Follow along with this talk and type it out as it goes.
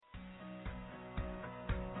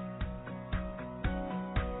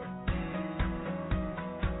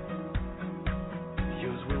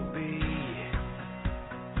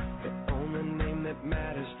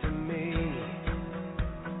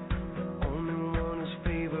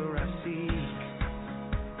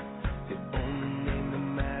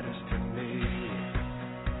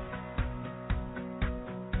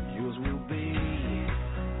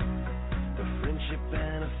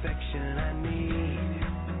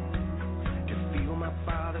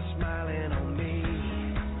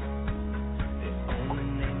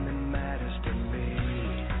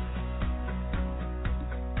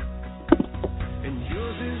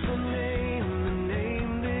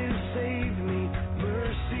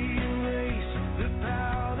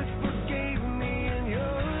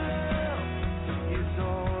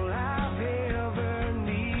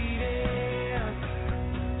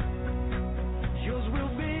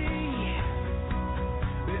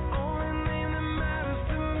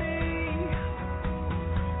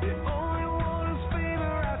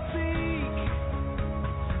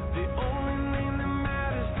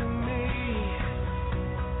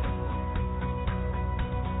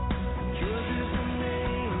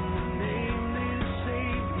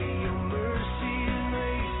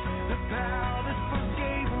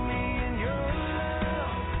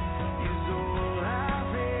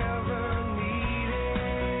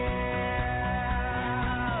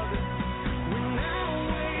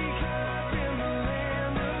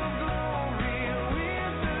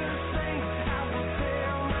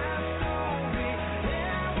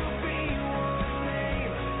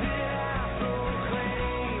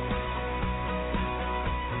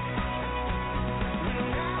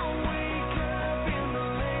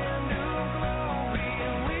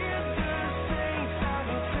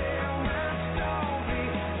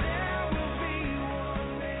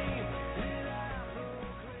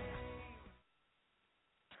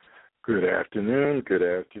Good afternoon,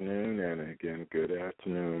 and again, good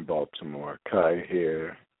afternoon, Baltimore. Kai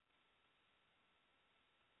here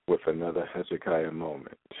with another Hezekiah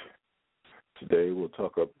moment. Today we'll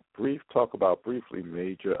talk about briefly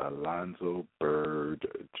Major Alonzo Byrd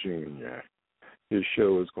Jr. His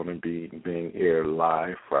show is going to be being aired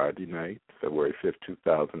live Friday night, February 5th,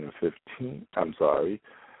 2016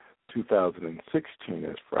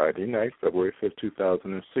 is Friday night, February 5th,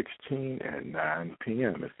 2016 at 9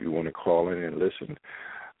 p.m. If you want to call in and listen,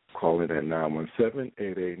 call in at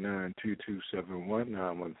 917-889-2271,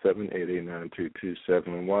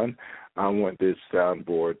 917-889-2271. I want this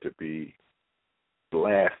soundboard to be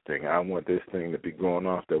blasting. I want this thing to be going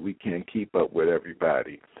off that we can't keep up with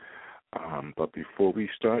everybody. But before we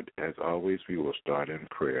start, as always, we will start in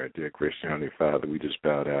prayer. Dear Christian Heavenly Father, we just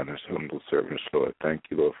bow down as humble servants, Lord. Thank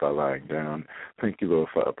you, Lord, for lying down. Thank you, Lord,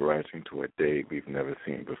 for uprising to a day we've never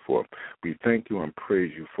seen before. We thank you and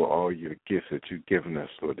praise you for all your gifts that you've given us,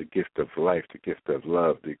 Lord, the gift of life, the gift of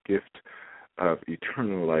love, the gift of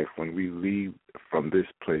eternal life when we leave from this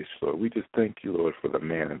place, Lord. We just thank you, Lord, for the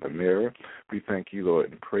man in the mirror. We thank you,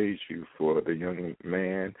 Lord, and praise you for the young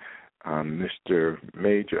man, Mr.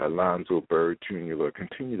 Major Alonzo Byrd Jr., Lord.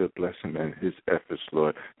 Continue to bless him and his efforts,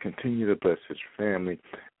 Lord. Continue to bless his family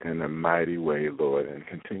in a mighty way, Lord, and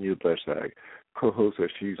continue to bless our co-host as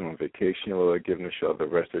she's on vacation, Lord. Give Nichelle the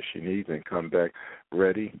rest that she needs and come back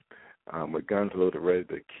ready with guns loaded, ready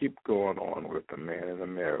to keep going on with the man in the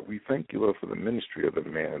mirror. We thank you, Lord, for the ministry of the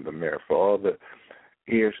man in the mirror, for all the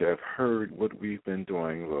ears that have heard what we've been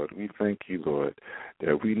doing, Lord. We thank you, Lord,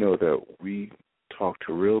 that we know that we talk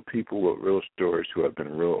to real people with real stories who have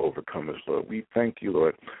been real overcomers, Lord. We thank you,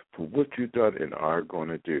 Lord, for what you've done and are going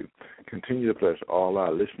to do. Continue to bless all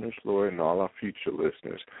our listeners, Lord, and all our future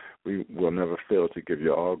listeners. We will never fail to give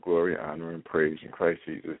you all glory, honor, and praise in Christ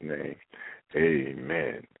Jesus' name.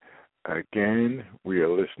 Amen. Again, we are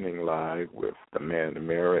listening live with the man in the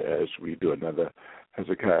mirror as we do another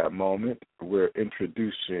Hezekiah moment. We're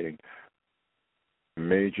introducing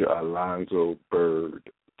Major Alonzo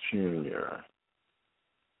Byrd Jr.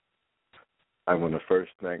 I want to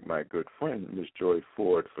first thank my good friend, Miss Joi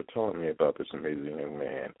Ford, for telling me about this amazing young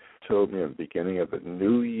man. Told me at the beginning of the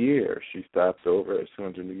new year, she stopped over as soon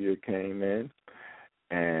as the new year came in,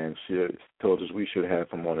 and she told us we should have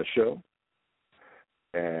him on the show.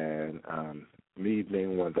 And me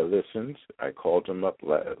being one of the listens, I called him up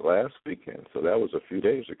last weekend, so that was a few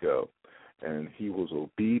days ago, and he was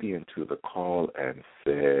obedient to the call and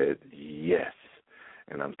said yes.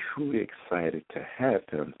 And I'm truly excited to have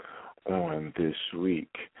him on this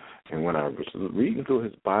week. And when I was reading through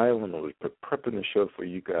his bio and I was prepping the show for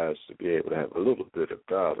you guys to be able to have a little bit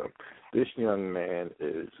about him, this young man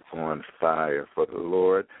is on fire for the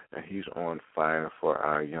Lord, and he's on fire for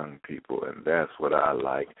our young people, and that's what I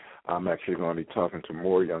like. I'm actually going to be talking to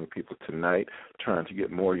more young people tonight, trying to get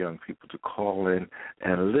more young people to call in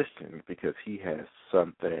and listen because he has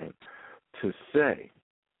something to say.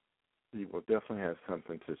 He will definitely have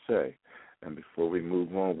something to say. And before we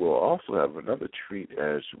move on, we'll also have another treat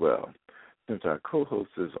as well. Since our co-host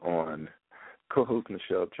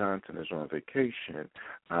Nichelle Johnson is on vacation,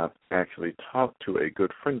 I've actually talked to a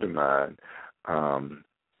good friend of mine, our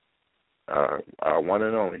one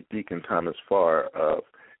and only Deacon Thomas Farr of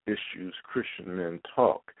Issues Christian Men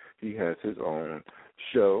Talk. He has his own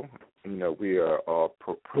show. You know, we are all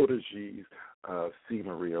proteges of C.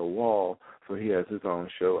 Maria Wall, so he has his own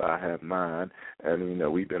show, I have mine, and, you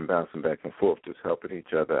know, we've been bouncing back and forth just helping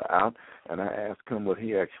each other out, and I asked him would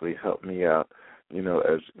he actually help me out,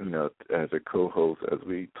 as a co-host as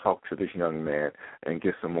we talk to this young man and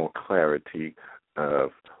get some more clarity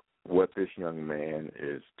of what this young man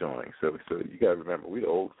is doing. So you got to remember, we're the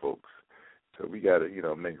old folks, so we got to,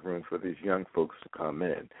 make room for these young folks to come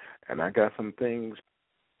in, and I got some things,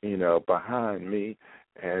 behind me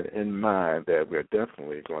and in mind that we're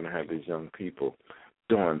definitely going to have these young people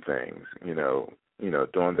doing things,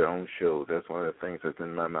 doing their own shows. That's one of the things that's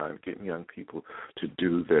in my mind, getting young people to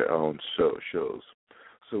do their own shows.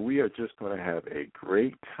 So we are just going to have a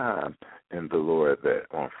great time in the Lord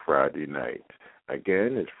on Friday night.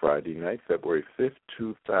 Again, it's Friday night, February 5th,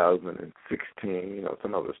 2016.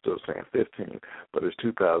 Some of us still saying 15, but it's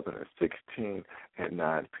 2016 at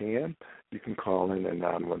 9 p.m. You can call in at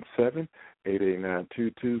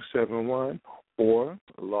 917-889-2271 or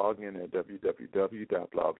log in at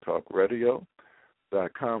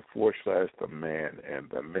www.blogtalkradio.com/The Man and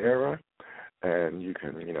the Mirror. And you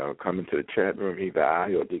can, come into the chat room. Either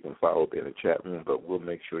I or Deacon Farr will be in the chat room, but we'll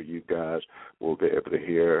make sure you guys will be able to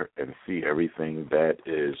hear and see everything that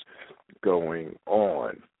is going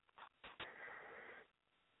on.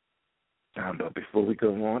 But before we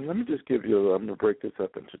go on, let me just give you, I'm going to break this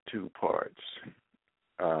up into two parts.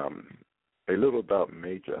 A little about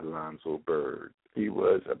Major Alonzo Byrd. He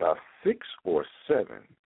was about 6 or 7.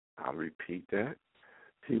 I'll repeat that.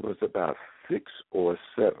 He was about 6 or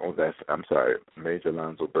 7. I'm sorry, Major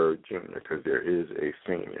Alonzo Byrd Jr., because there is a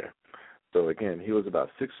senior. So, again, he was about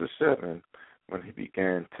 6 or 7 when he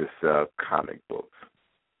began to sell comic books.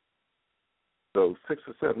 So 6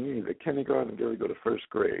 or 7 years, at kindergarten, until he go to first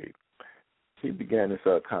grade, he began to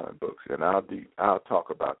sell comic books. And I'll talk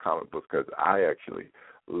about comic books because I actually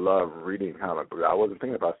love reading comic books. I wasn't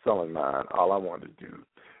thinking about selling mine. All I wanted to do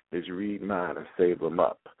is read mine and save them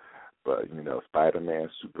up. But, Spider-Man,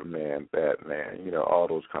 Superman, Batman, all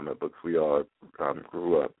those comic books, we all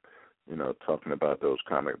grew up, talking about those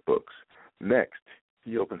comic books. Next,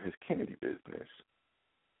 he opened his candy business.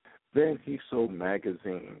 Then he sold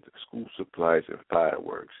magazines, school supplies, and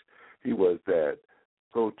fireworks. He was that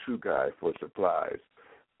go-to guy for supplies.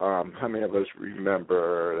 How many of us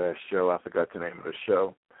remember that show? I forgot the name of the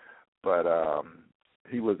show. But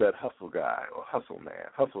he was that hustle guy or hustle man,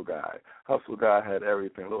 hustle guy. Hustle guy had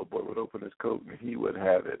everything. Little boy would open his coat and he would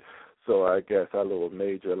have it. So I guess our little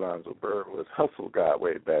Major Alonzo Byrd was hustle guy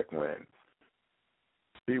way back when.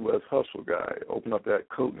 He was hustle guy. Opened up that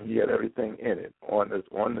coat and he had everything in it on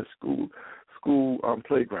the school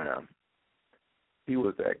playground. He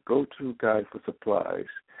was that go-to guy for supplies,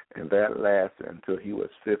 and that lasted until he was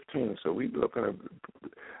 15. So we looking at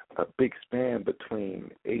a big span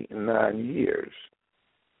between 8 and 9 years,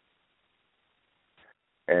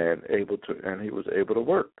 and he was able to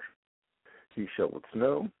work. He shoveled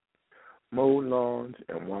snow, mowed lawns,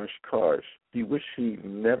 and washed cars. He wished he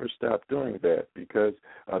never stopped doing that because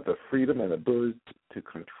of the freedom and ability to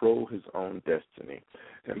control his own destiny.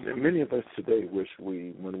 And many of us today wish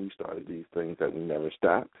when we started these things, that we never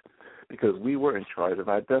stopped because we were in charge of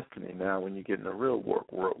our destiny. Now, when you get in the real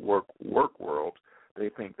work world, they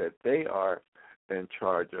think that they are in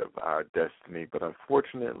charge of our destiny. But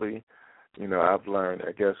unfortunately, I've learned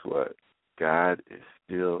that guess what? God is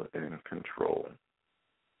still in control.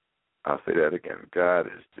 I'll say that again. God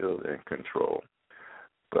is still in control.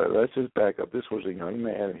 But let's just back up. This was a young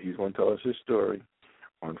man, and he's going to tell us his story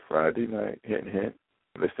on Friday night. Hint, hint.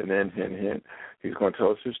 Listen in, hint, hint. He's going to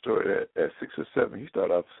tell us his story. At 6 or 7, he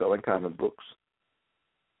started off selling comic books,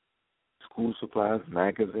 school supplies,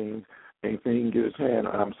 magazines, anything he can get his hand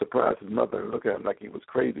on. I'm surprised his mother looked at him like he was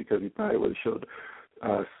crazy because he probably would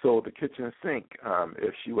have sold the kitchen sink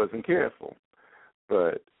if she wasn't careful.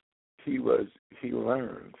 But he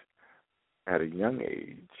learned at a young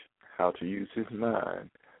age how to use his mind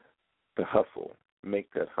to hustle,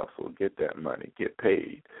 make that hustle, get that money, get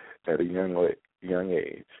paid at a young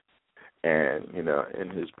age. And, in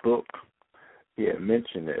his book, he had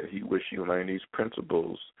mentioned that he wished he learned these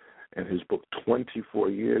principles in his book 24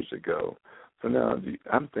 years ago. So now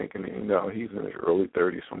I'm thinking, he's in his early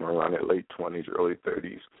 30s, somewhere around his late 20s, early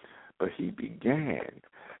 30s. But he began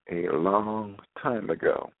a long time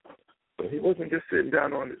ago. But he wasn't just sitting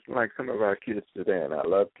down on it like some of our kids today. And I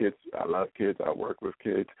love kids. I work with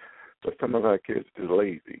kids. But some of our kids is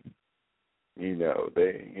lazy.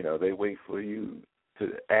 They wait for you to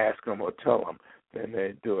ask them or tell them, then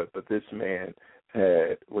they do it. But this man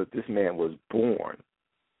was born,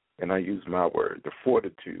 and I use my word, the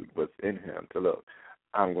fortitude was in him to look,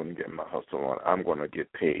 I'm going to get my hustle on. I'm going to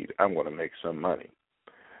get paid. I'm going to make some money.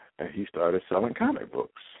 And he started selling comic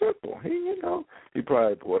books. Simple. He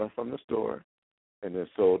probably bought them from the store and then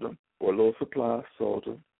sold them, or a little supply, sold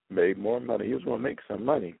them, made more money. He was going to make some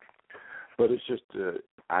money. But it's just the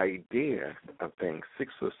idea of things,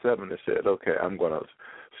 6 or 7, that said, okay, I'm going to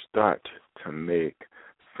start to make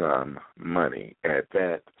some money at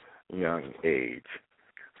that young age.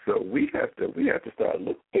 So we have to start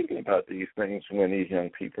thinking about these things when these young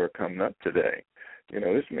people are coming up today.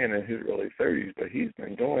 This man in his early 30s, but he's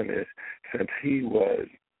been doing this since he was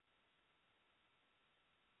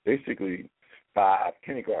basically 5,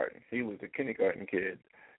 kindergarten. He was a kindergarten kid,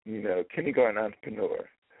 kindergarten entrepreneur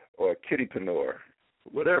or kittypreneur,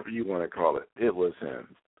 whatever you want to call it. It was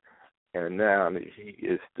him. And now he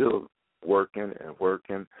is still working, and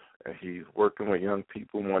he's working with young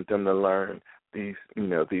people, want them to learn these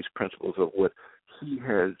principles of what he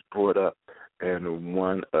has brought up in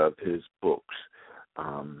one of his books,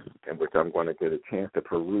 in which I'm going to get a chance to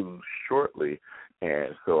peruse shortly,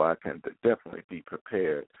 and so I can definitely be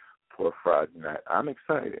prepared for Friday night. I'm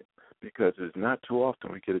excited because it's not too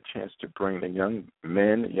often we get a chance to bring the young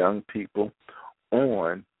men, young people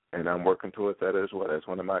on, and I'm working towards that as well. That's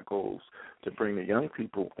one of my goals, to bring the young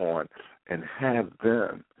people on and have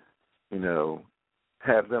them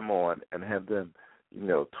on and have them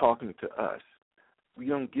talking to us. We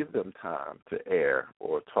don't give them time to air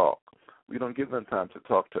or talk. We don't give them time to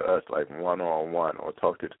talk to us like one-on-one or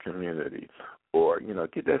talk to the community or,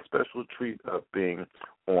 get that special treat of being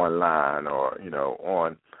online or,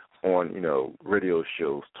 on radio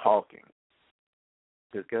shows talking.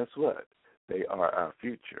 Because guess what? They are our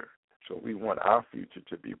future. So we want our future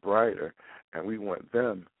to be brighter, and we want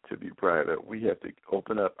them to be brighter. We have to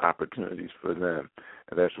open up opportunities for them.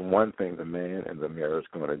 And that's one thing the man and the mayor is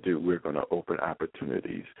going to do. We're going to open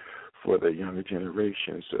opportunities for the younger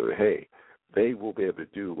generation so that, hey, they will be able to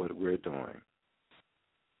do what we're doing.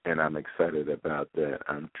 And I'm excited about that.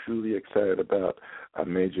 I'm truly excited about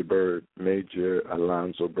Major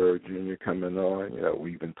Alonzo Byrd Jr. coming on.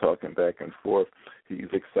 We've been talking back and forth.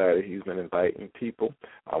 He's excited. He's been inviting people.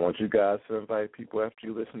 I want you guys to invite people after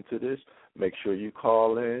you listen to this. Make sure you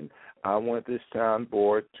call in. I want this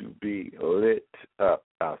soundboard to be lit up.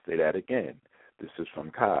 I'll say that again. This is from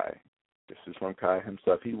Kai. This is from Kai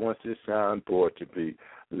himself. He wants this soundboard to be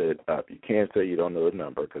lit up. You can't say you don't know the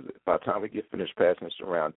number because by the time we get finished passing this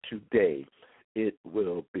around today, it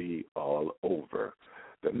will be all over.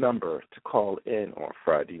 The number to call in on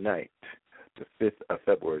Friday night, the 5th of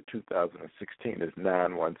February 2016, is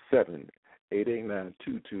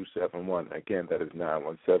 917-889-2271. Again, that is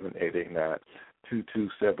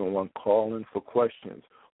 917-889-2271. Call in for questions.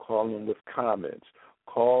 Call in with comments.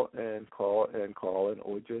 Call in, or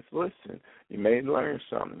just listen. You may learn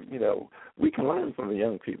something. We can learn from the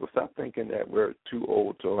young people. Stop thinking that we're too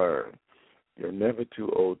old to learn. You're never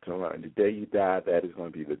too old to learn. The day you die, that is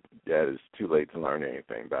too late to learn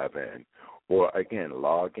anything by then. Or again,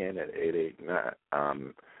 log in at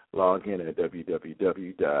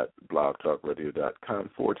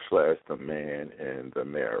www.blogtalkradio.com/The Man in the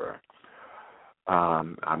Mirror.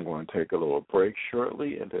 I'm going to take a little break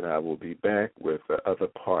shortly, and then I will be back with the other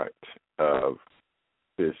part of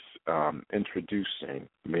this introducing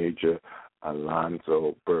Major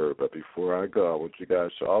Alonzo Byrd. But before I go, I want you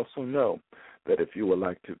guys to also know that if you would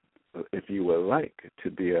like to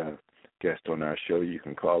be a guest on our show, you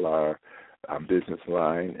can call our business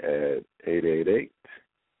line at 888-501-8650.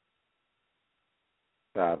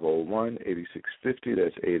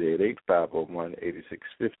 That's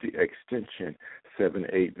 888-501-8650, extension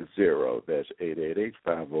 780. That's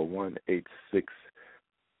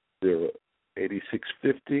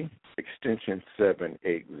 888-501-8650, extension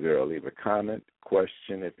 780. Leave a comment,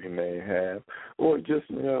 question if you may have, or just,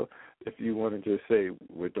 if you want to just say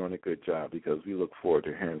we're doing a good job, because we look forward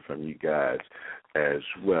to hearing from you guys as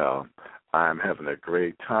well. I'm having a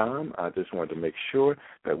great time. I just wanted to make sure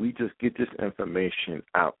that we just get this information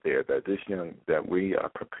out there, that we are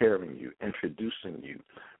preparing you, introducing you,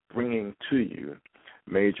 bringing to you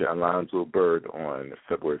Major Alonzo Byrd on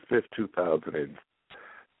February 5th,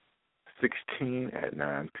 2016 at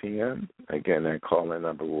 9 p.m. Again, that call-in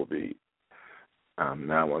number will be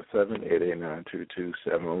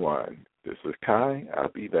 917-889-2271. This is Kai. I'll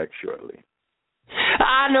be back shortly.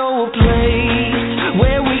 I know a place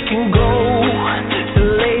where we can go to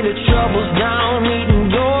lay the troubles down,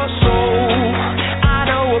 eating your soul. I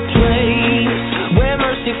know a place where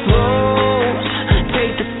mercy flows.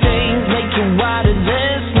 Take the stains, make it whiter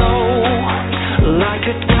than snow. Like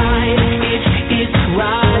a tide, it's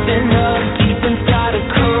rising up deep inside a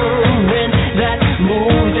current that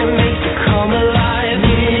moves and makes it come alive.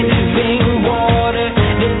 Living water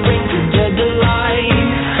that brings the dead to life.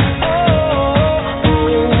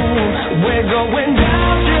 Going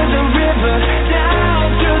down to the river,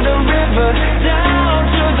 down to the river,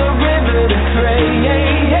 down to the river to pray.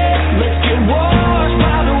 Let's get washed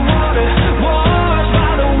by the water,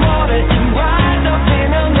 and rise up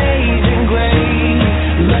in amazing grace.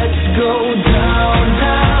 Let's go down,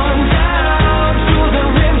 down, down to the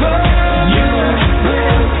river. You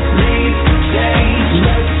will leave safe.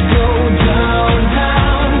 Let's go down,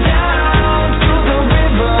 down, down to the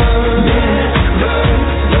river.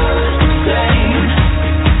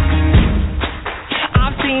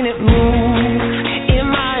 I've seen it move in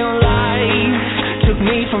my own life. Took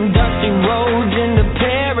me from dusty roads into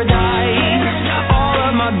paradise. All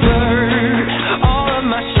of my dirt, all of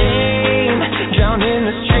my shame, drowned in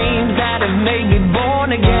the streams that have made me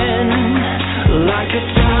born again. Like a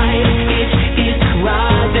tide, it's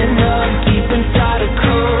rising up deep inside a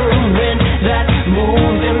current that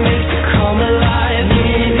moves and makes it come alive.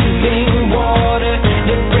 Living water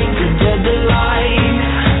that brings the dead to life.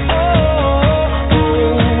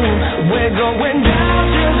 We're going down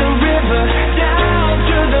to the river, down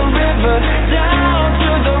to the river, down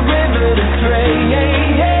to the river to pray.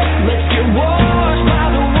 Let's get washed by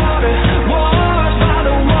the water,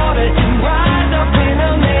 and rise up in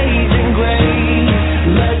amazing grace.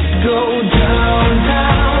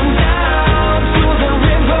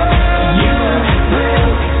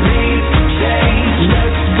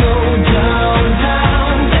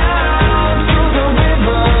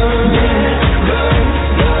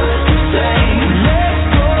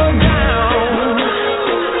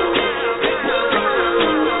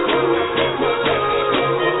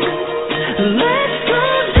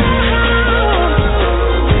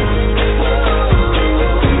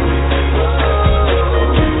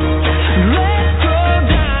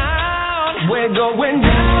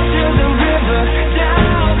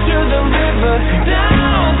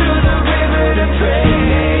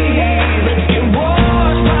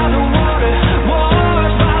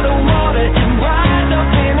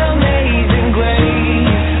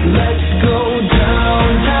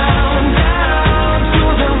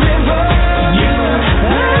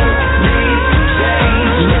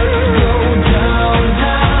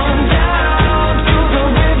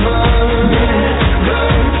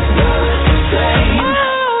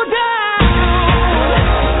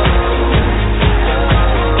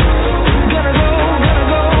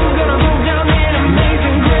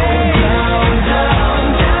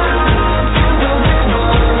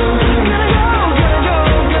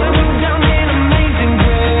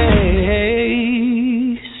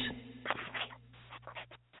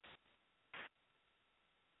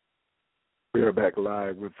 We're back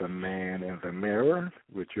live with The Man in the Mirror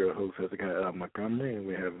with your host, Hezekiah Montgomery, and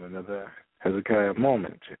we have another Hezekiah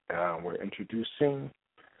moment. We're introducing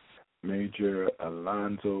Major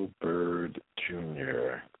Alonzo Byrd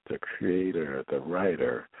Jr., the creator, the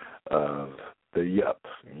writer of the Yup,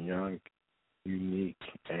 Young, Unique,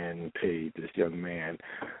 and Paid. This young man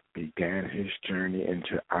began his journey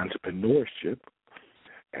into entrepreneurship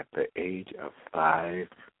at the age of 5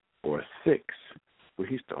 or 6, where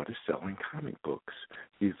he started selling comic books.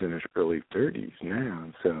 He's in his early 30s now,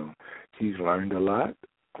 so he's learned a lot,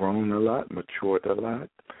 grown a lot, matured a lot,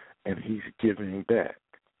 and he's giving back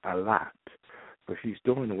a lot. But he's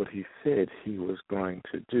doing what he said he was going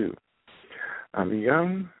to do. I'm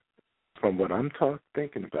young, from what I'm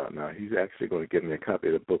thinking about now. He's actually going to give me a copy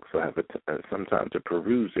of the book so I have some time to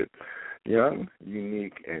peruse it. Young,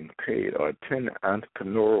 Unique, and Paid are 10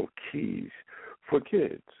 entrepreneurial keys for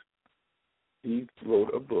kids. He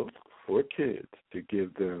wrote a book for kids to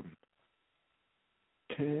give them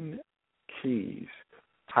 10 keys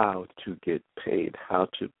how to get paid, how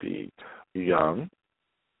to be young,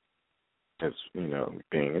 as you know,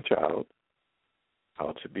 being a child,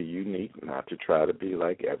 how to be unique, not to try to be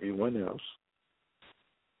like everyone else,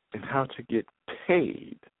 and how to get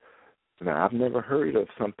paid. Now, I've never heard of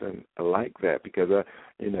something like that because,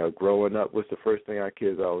 growing up, what's the first thing our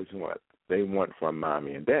kids always want? They want from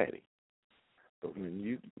mommy and daddy. But when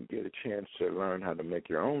you get a chance to learn how to make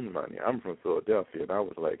your own money, I'm from Philadelphia, and I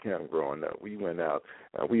was like him growing up. We went out,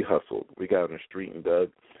 we hustled. We got on the street and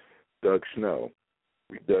dug snow.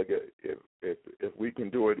 We dug it. If we can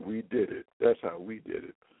do it, we did it. That's how we did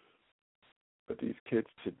it. But these kids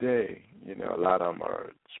today, a lot of them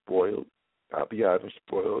are spoiled. I'll be honest,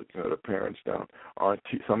 spoiled. The parents some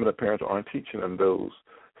of the parents aren't teaching them those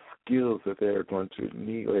skills that they're going to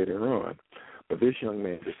need later on. But this young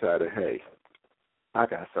man decided, hey, I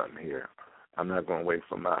got something here. I'm not going to wait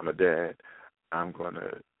for mom or dad. I'm going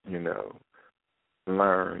to,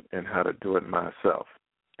 learn and how to do it myself.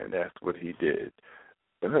 And that's what he did.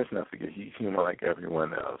 But let's not forget, he's human like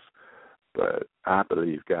everyone else. But I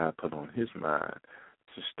believe God put on his mind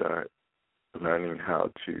to start learning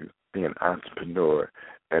how to be an entrepreneur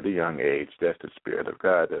at a young age. That's the Spirit of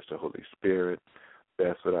God. That's the Holy Spirit.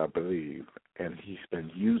 That's what I believe. And he's been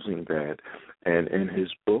using that. And in his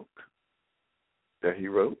book that he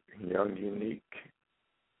wrote, Young, Unique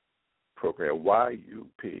Program,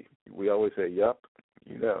 YUP. We always say yup,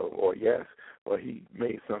 or yes. Well, he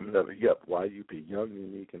made something of it. Yup, YUP, Young,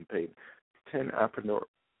 Unique, and Paid. 10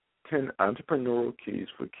 entrepreneurial keys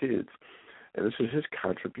for kids. And this is his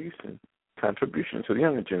contribution to the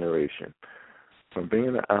younger generation. From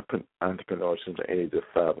being an entrepreneur since the age of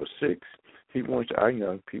 5 or 6, he wants our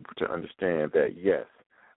young people to understand that, yes,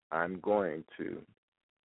 I'm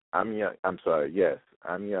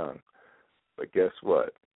young, but guess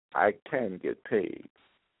what? I can get paid.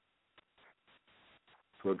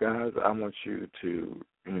 So, guys, I want you to,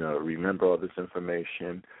 remember all this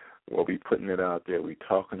information. We'll be putting it out there. We're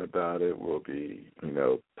talking about it. We'll be,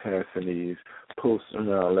 passing these posts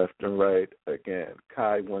around left and right. Again,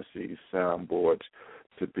 Kai wants these soundboards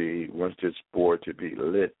wants this board to be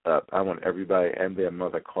lit up. I want everybody and their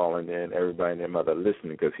mother calling in, everybody and their mother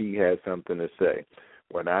listening, because he has something to say.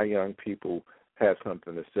 When our young people have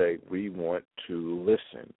something to say, we want to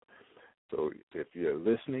listen. So if you're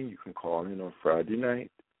listening, you can call in on Friday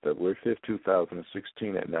night, February 5th,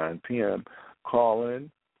 2016 at 9 p.m. Call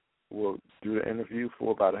in. We'll do the interview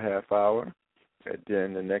for about a half hour. And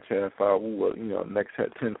then the next half hour, next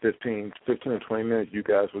 10, 15 or 20 minutes, you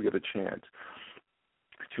guys will get a chance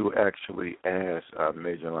to actually ask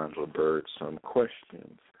Major Alonzo Byrd some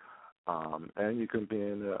questions. And you can be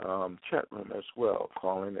in the chat room as well.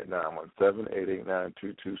 Call in at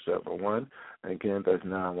 917-889-2271. Again, that's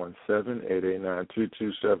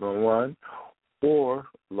 917-889-2271. Or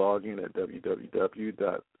log in at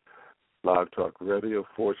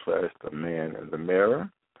www.blogtalkradio.com/The Man in the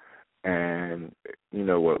Mirror. And you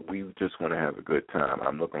know what? We just want to have a good time.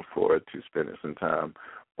 I'm looking forward to spending some time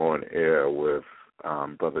on air with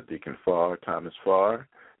Brother Deacon Thomas Farr,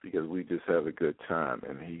 because we just have a good time,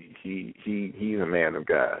 and he's a man of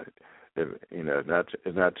God.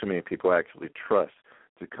 Not too many people actually trust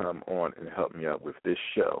to come on and help me out with this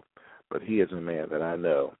show, but he is a man that I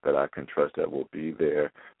know that I can trust that will be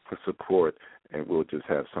there for support, and we'll just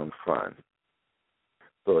have some fun.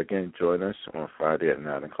 So again, join us on Friday at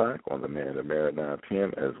 9 o'clock on The Man in the Mirror at 9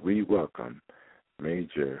 p.m. as we welcome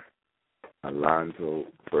Major Alonzo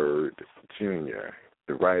Byrd Jr.,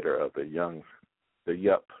 the writer of the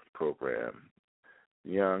Yup program,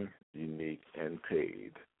 Young, Unique, and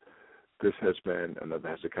Paid. This has been another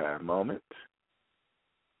Hezekiah moment.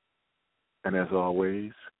 And as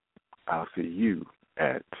always, I'll see you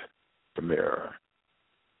at the mirror.